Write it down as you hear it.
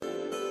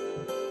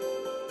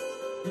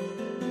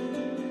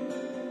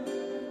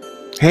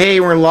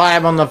Hey, we're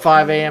live on the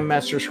 5 a.m.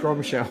 Master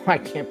Scrum Show. I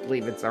can't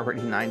believe it's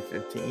already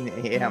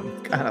 9:15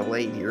 a.m. Kind of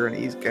late here on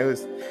the East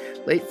Coast.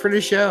 Late for the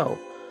show.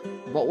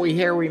 But we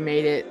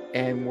made it,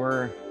 and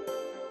we're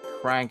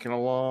cranking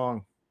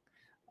along.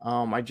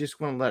 I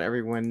just want to let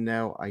everyone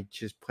know I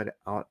just put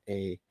out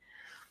a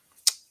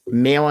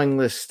mailing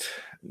list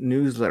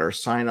newsletter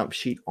sign-up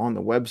sheet on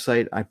the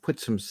website. I put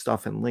some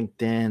stuff in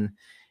LinkedIn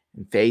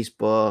and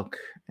Facebook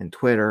and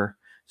Twitter.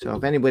 So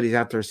if anybody's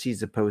out there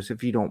sees the post,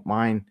 if you don't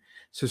mind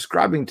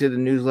subscribing to the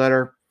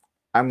newsletter,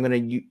 I'm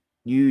going to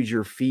use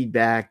your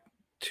feedback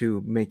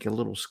to make a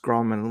little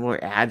Scrum and a little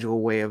agile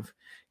way of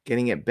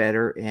getting it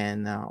better.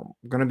 And I'm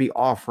going to be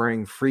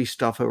offering free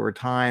stuff over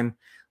time,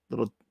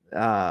 little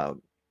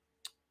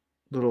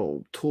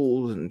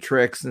tools and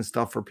tricks and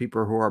stuff for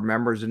people who are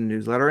members of the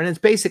newsletter. And it's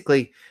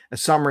basically a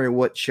summary of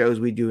what shows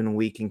we do in a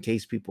week in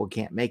case people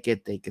can't make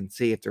it. They can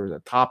see if there was a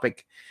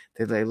topic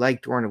that they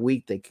like during the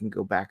week, they can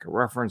go back and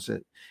reference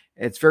it.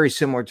 It's very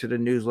similar to the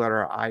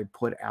newsletter I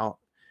put out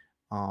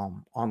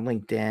on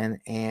LinkedIn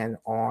and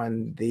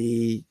on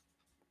the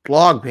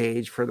blog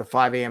page for the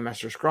 5 a.m.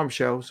 Master Scrum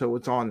Show. So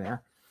it's on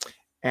there.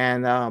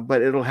 And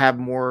but it'll have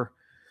more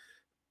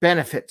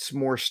benefits,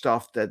 more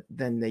stuff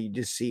than they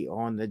just see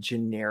on the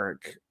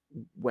generic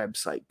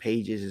website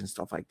pages and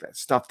stuff like that.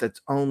 Stuff that's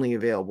only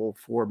available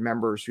for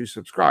members who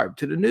subscribe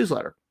to the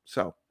newsletter.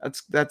 So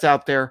that's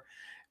out there.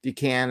 If you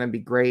can, it'd be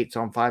great. It's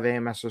on 5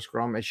 a.m. Master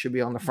Scrum. It should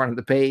be on the front of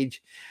the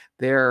page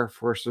there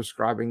for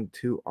subscribing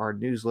to our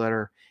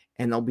newsletter.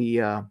 And there'll be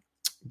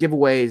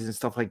giveaways and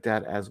stuff like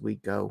that as we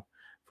go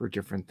for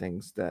different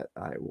things that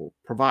I will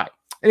provide.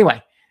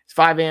 Anyway, it's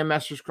 5 a.m.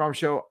 Master Scrum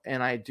Show,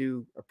 and I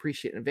do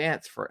appreciate in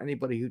advance for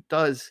anybody who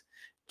does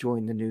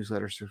join the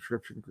newsletter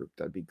subscription group.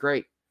 That'd be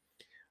great.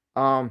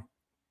 And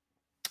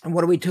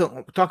what do we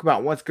talk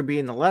about? What's going to be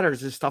in the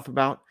letters is stuff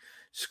about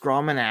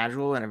Scrum and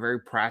Agile in a very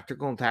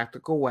practical and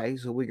tactical way,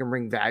 so we can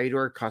bring value to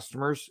our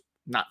customers,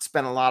 not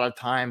spend a lot of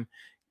time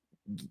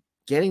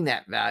getting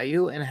that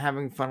value and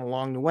having fun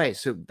along the way.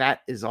 So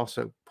that is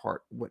also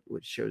part what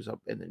shows up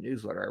in the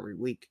newsletter every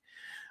week.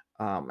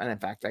 And in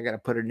fact, I got to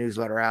put a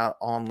newsletter out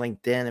on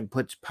LinkedIn and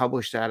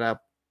publish that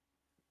up.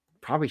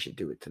 Probably should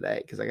do it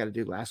today because I got to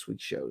do last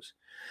week's shows.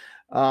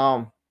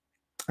 And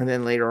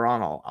then later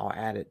on, I'll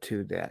add it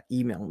to the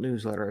email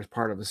newsletter as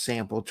part of a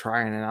sample,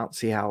 trying it out,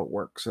 see how it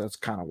works. So that's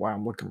kind of why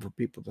I'm looking for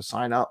people to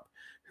sign up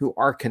who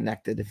are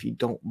connected. If you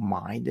don't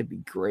mind, it'd be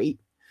great.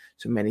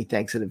 So many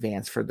thanks in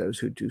advance for those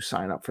who do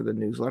sign up for the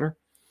newsletter.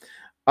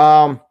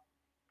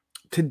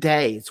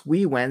 Today, it's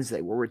We Wednesday,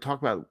 where we talk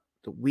about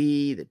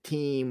the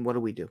team. What do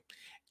we do?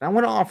 And I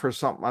want to offer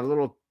something, a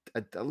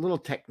little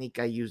technique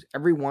I use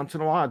every once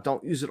in a while. I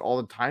don't use it all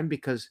the time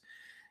because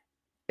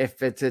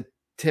if it's a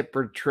tip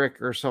or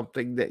trick or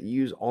something that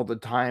you use all the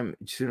time,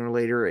 sooner or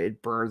later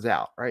it burns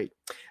out, right?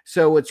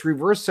 So it's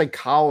reverse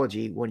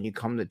psychology when you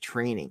come to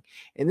training.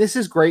 And this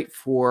is great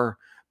for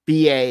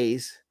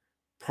BAs,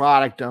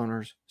 product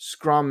owners,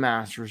 scrum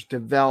masters,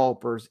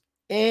 developers,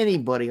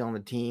 anybody on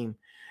the team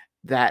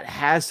that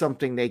has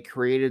something they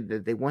created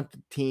that they want the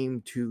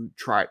team to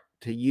try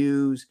to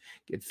use,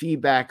 get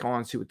feedback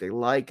on, see what they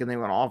like, and they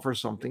want to offer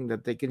something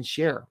that they can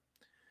share.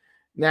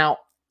 Now,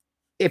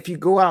 if you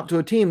go out to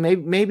a team,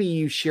 maybe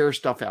you share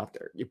stuff out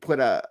there. You put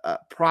a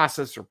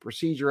process or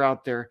procedure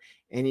out there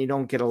and you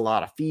don't get a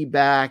lot of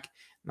feedback.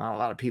 Not a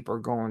lot of people are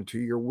going to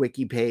your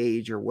wiki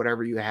page or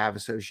whatever you have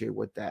associated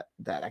with that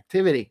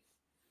activity.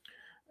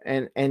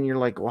 And you're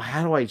like, well,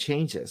 how do I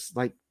change this?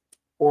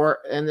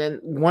 And then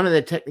one of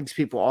the techniques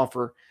people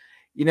offer,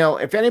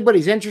 if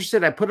anybody's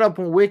interested, I put it up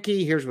on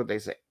wiki. Here's what they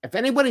say. If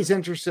anybody's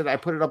interested, I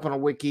put it up on a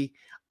wiki.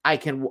 I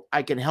can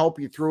help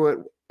you through it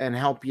and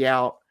help you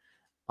out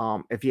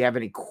if you have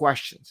any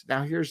questions.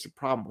 Now, here's the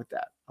problem with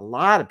that. A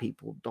lot of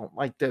people don't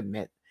like to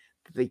admit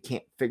that they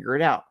can't figure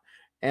it out.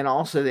 And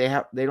also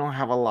they don't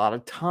have a lot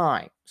of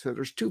time. So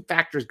there's two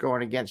factors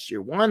going against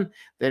you. One,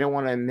 they don't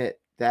want to admit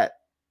that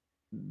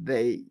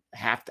they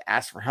have to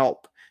ask for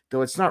help,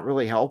 though it's not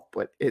really help,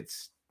 but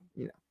it's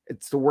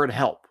the word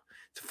help.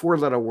 It's a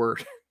 4-letter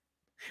word.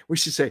 We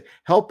should say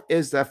help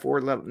is that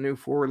new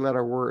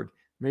 4-letter word.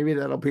 Maybe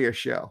that'll be a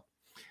show.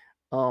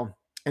 And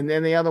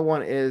then the other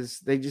one is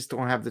they just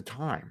don't have the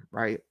time,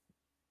 right?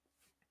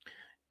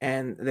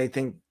 And they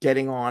think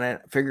getting on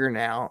it, figuring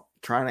out,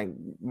 trying to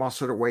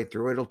muscle their way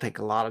through it'll take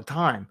a lot of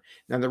time.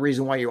 Now, the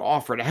reason why you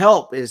offer to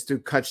help is to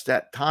cut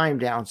that time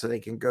down so they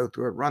can go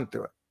through it, run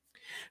through it.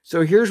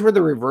 So here's where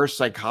the reverse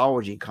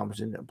psychology comes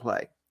into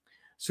play.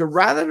 So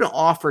rather than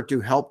offer to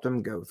help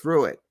them go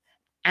through it,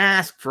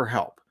 ask for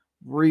help,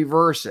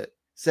 reverse it.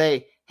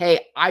 Say,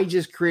 hey, I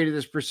just created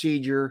this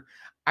procedure.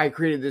 I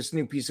created this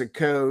new piece of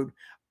code.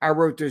 I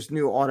wrote this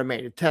new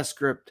automated test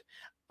script.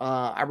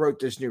 I wrote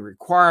this new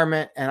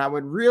requirement, and I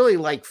would really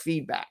like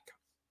feedback.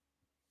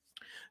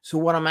 So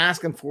what I'm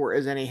asking for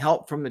is any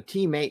help from the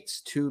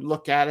teammates to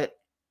look at it,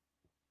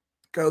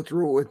 go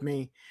through it with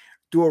me,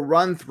 do a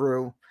run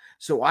through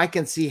so I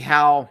can see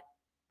how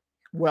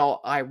well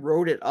I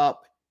wrote it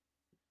up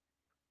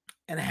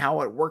and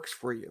how it works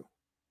for you,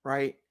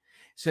 right?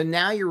 So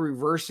now you're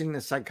reversing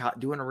the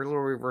doing a little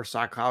reverse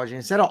psychology.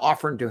 Instead of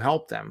offering to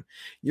help them,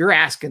 you're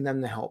asking them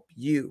to help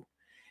you.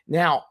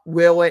 Now,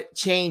 will it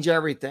change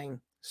everything?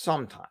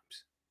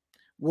 Sometimes.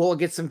 Will it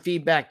get some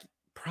feedback?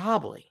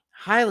 Probably.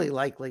 Highly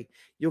likely.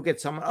 You'll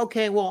get someone,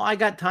 okay, well, I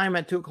got time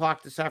at 2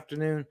 o'clock this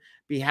afternoon.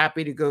 Be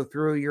happy to go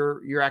through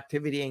your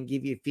activity and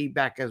give you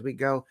feedback as we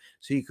go,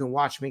 so you can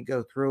watch me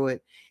go through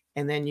it.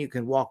 And then you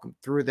can walk them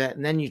through that.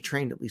 And then you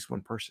trained at least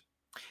one person.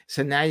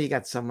 So now you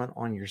got someone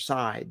on your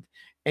side,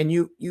 and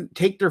you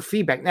take their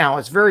feedback. Now,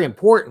 it's very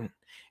important,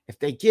 if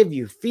they give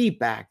you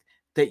feedback,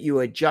 that you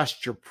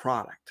adjust your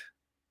product,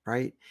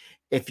 right?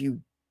 If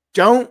you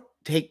don't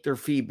take their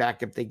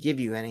feedback, if they give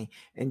you any,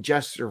 and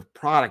adjust your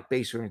product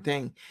based on your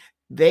thing,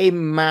 they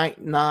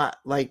might not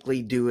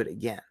likely do it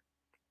again.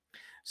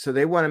 So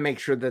they want to make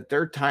sure that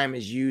their time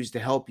is used to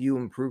help you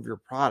improve your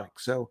product.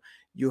 So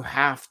you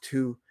have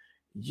to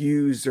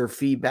use their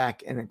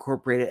feedback and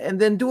incorporate it, and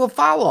then do a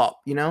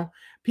follow-up.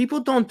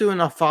 People don't do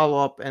enough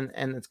follow-up, and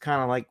it's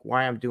kind of like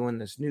why I'm doing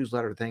this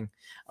newsletter thing.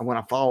 I want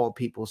to follow up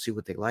people, see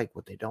what they like,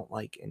 what they don't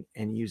like,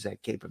 and use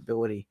that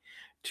capability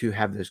to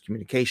have those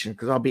communications.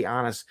 Because I'll be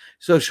honest,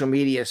 social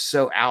media is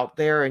so out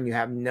there, and you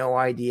have no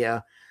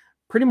idea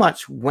pretty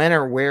much when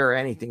or where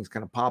anything's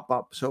going to pop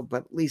up. So,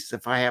 but at least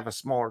if I have a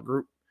smaller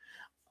group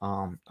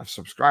of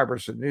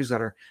subscribers to the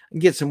newsletter,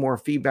 and get some more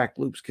feedback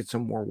loops, get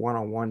some more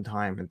one-on-one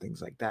time and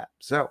things like that.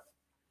 So,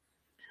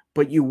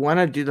 but you want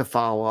to do the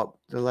follow-up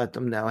to let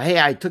them know, hey,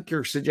 I took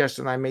your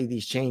suggestion, I made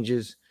these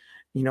changes,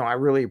 I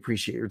really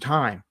appreciate your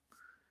time.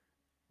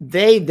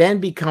 They then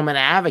become an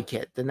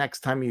advocate the next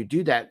time you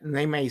do that, and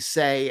they may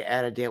say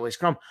at a daily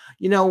scrum,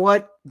 you know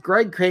what,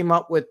 Greg came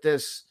up with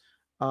this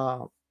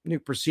new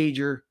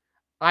procedure.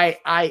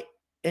 I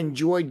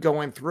enjoyed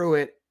going through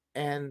it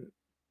and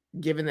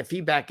giving the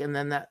feedback, and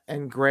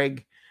then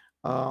Greg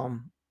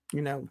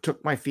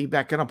took my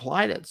feedback and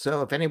applied it.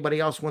 So if anybody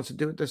else wants to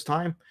do it this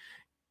time,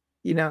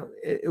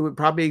 it would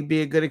probably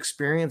be a good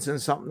experience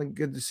and something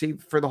good to see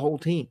for the whole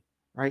team.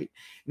 Right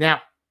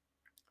now,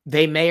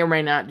 they may or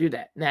may not do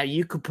that. Now,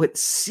 you could put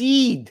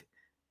seed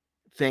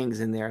things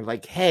in there,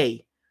 like,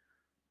 hey,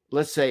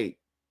 let's say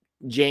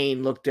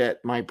Jane looked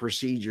at my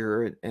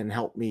procedure and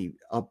helped me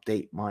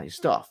update my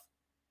stuff.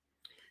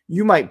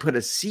 You might put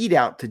a seed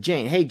out to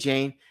Jane. Hey,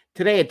 Jane,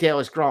 today at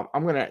Daily Scrum,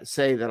 I'm going to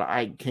say that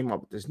I came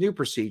up with this new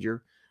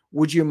procedure.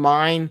 Would you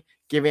mind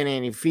giving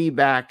any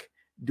feedback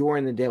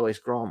during the Daily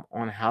Scrum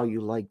on how you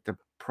like the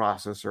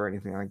process or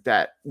anything like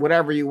that?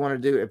 Whatever you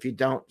want to do. If you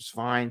don't, it's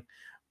fine.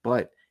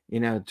 But,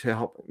 to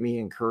help me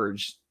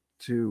encourage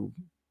to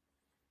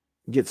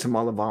get some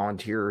other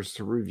volunteers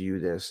to review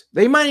this.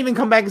 They might even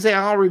come back and say,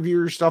 I'll review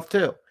your stuff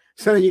too.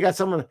 So you got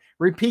someone,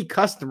 repeat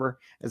customer,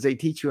 as they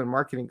teach you in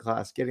marketing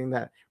class, getting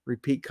that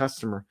repeat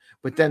customer.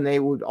 But then they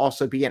would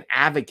also be an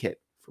advocate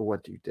for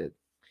what you did.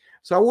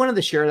 So I wanted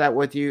to share that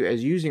with you,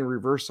 as using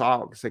reverse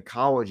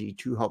psychology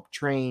to help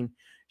train,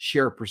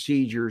 share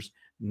procedures,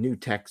 new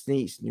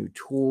techniques, new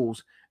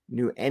tools,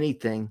 new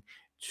anything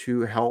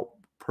to help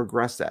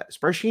progress that,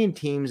 especially in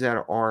teams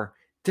that are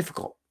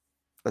difficult,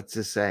 let's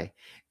just say,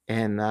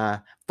 and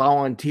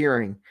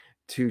volunteering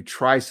to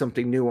try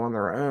something new on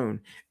their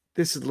own.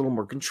 This is a little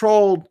more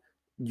controlled.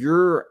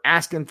 You're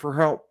asking for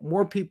help.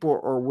 More people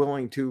are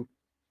willing to.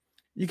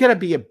 You got to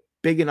be a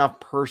big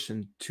enough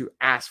person to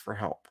ask for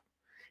help,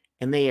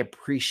 and they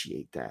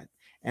appreciate that.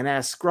 And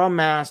as Scrum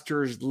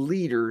Masters,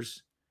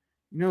 leaders,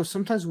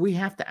 sometimes we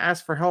have to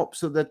ask for help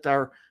so that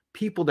our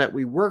people that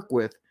we work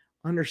with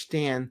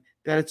understand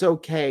that it's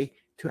okay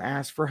to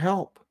ask for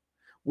help.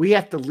 We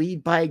have to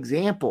lead by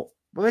example.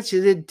 But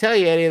you didn't tell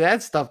you any of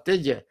that stuff,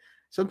 did you?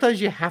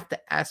 Sometimes you have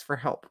to ask for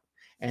help,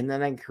 and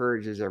that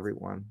encourages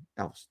everyone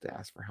else to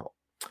ask for help.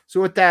 So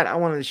with that, I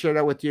wanted to share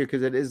that with you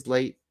because it is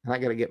late and I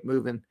got to get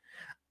moving.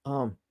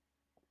 I'm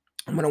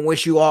going to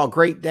wish you all a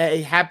great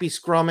day. Happy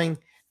scrumming,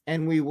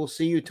 and we will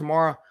see you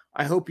tomorrow.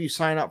 I hope you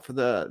sign up for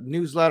the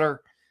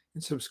newsletter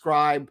and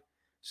subscribe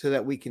so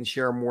that we can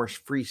share more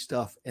free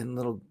stuff and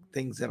little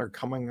things that are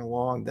coming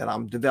along that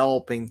I'm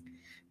developing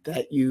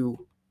that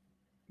you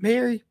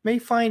may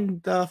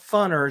find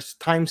fun or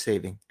time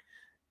saving.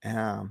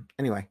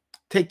 Anyway,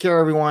 take care,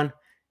 everyone,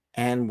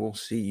 and we'll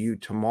see you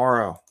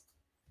tomorrow.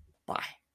 Bye.